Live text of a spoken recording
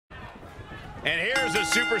And here's a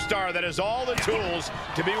superstar that has all the tools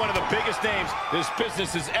to be one of the biggest names this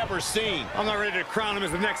business has ever seen. I'm not ready to crown him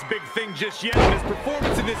as the next big thing just yet, but his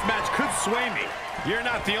performance in this match could sway me. You're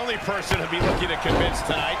not the only person to be looking to convince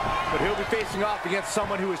tonight. But he'll be facing off against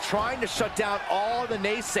someone who is trying to shut down all the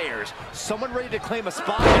naysayers. Someone ready to claim a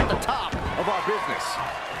spot at the top of our business.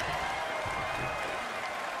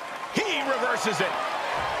 He reverses it.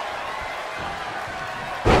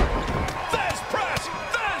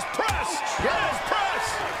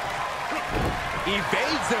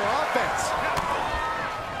 Evades their offense.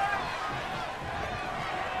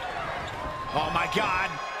 Oh, my God.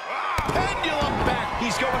 Pendulum back.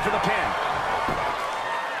 He's going for the pin.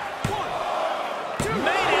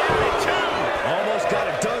 Made it out at 2. Almost got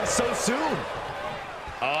it done so soon.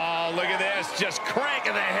 Oh, look at this. Just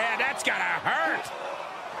cranking the head. That's got to hurt.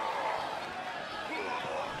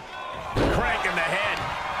 Cranking the head.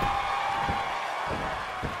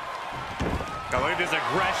 Now look at this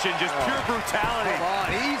aggression, just pure brutality. Come on,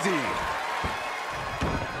 easy.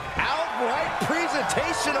 Outright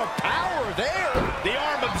presentation of power there. The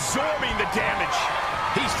arm absorbing the damage.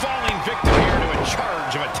 He's falling victim here to a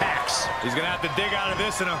charge of attacks. He's going to have to dig out of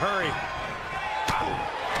this in a hurry.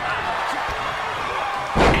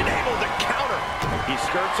 Unable to counter. He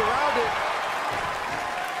skirts around it.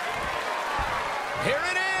 Here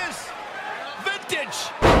it is. Vintage.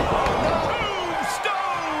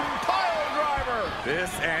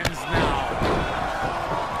 This ends now.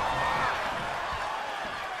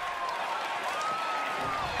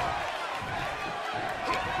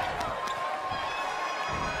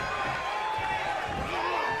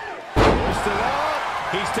 Still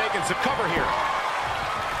up. He's taking some cover here.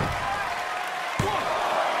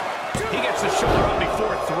 He gets the shoulder up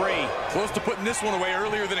before 3. Close to putting this one away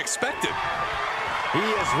earlier than expected. He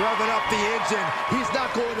is revving up the engine. He's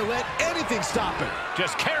not going to let anything stop him.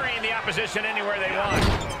 Just carrying the opposition anywhere they want.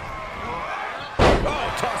 Oh,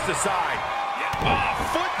 tossed aside. Oh,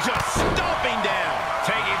 foot just stomping down.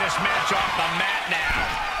 Taking this match off the mat now.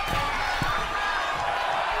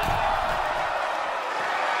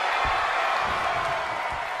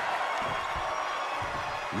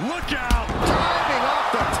 Look out! Diving off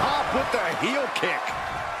the top with the heel kick.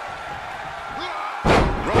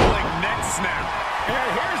 Rolling neck snap.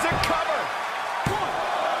 And here's a cover.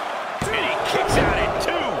 And he kicks out at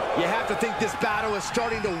 2. You have to think this battle is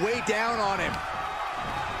starting to weigh down on him.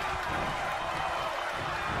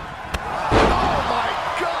 Oh, my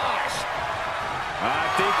gosh! I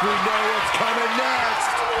think we know what's coming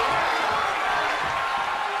next.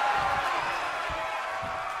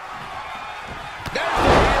 There's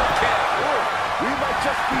the heel kick. We might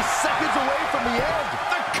just be seconds away from the end.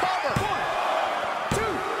 The cover. 1, 2,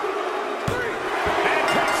 3. And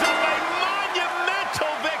picks up a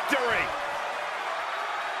monumental victory.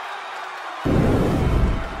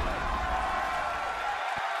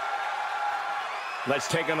 Let's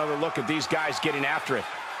take another look at these guys getting after it.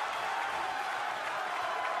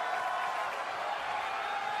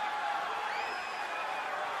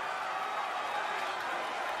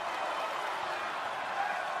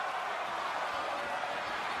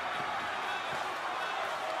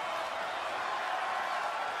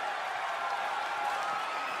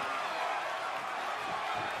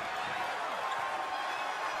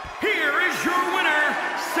 Here is your winner,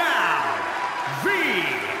 Savio.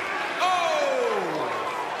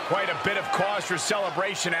 Quite a bit of cause for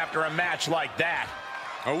celebration after a match like that.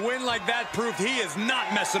 A win like that proved he is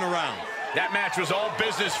not messing around. That match was all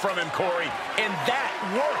business from him, Corey, and that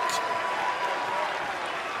worked.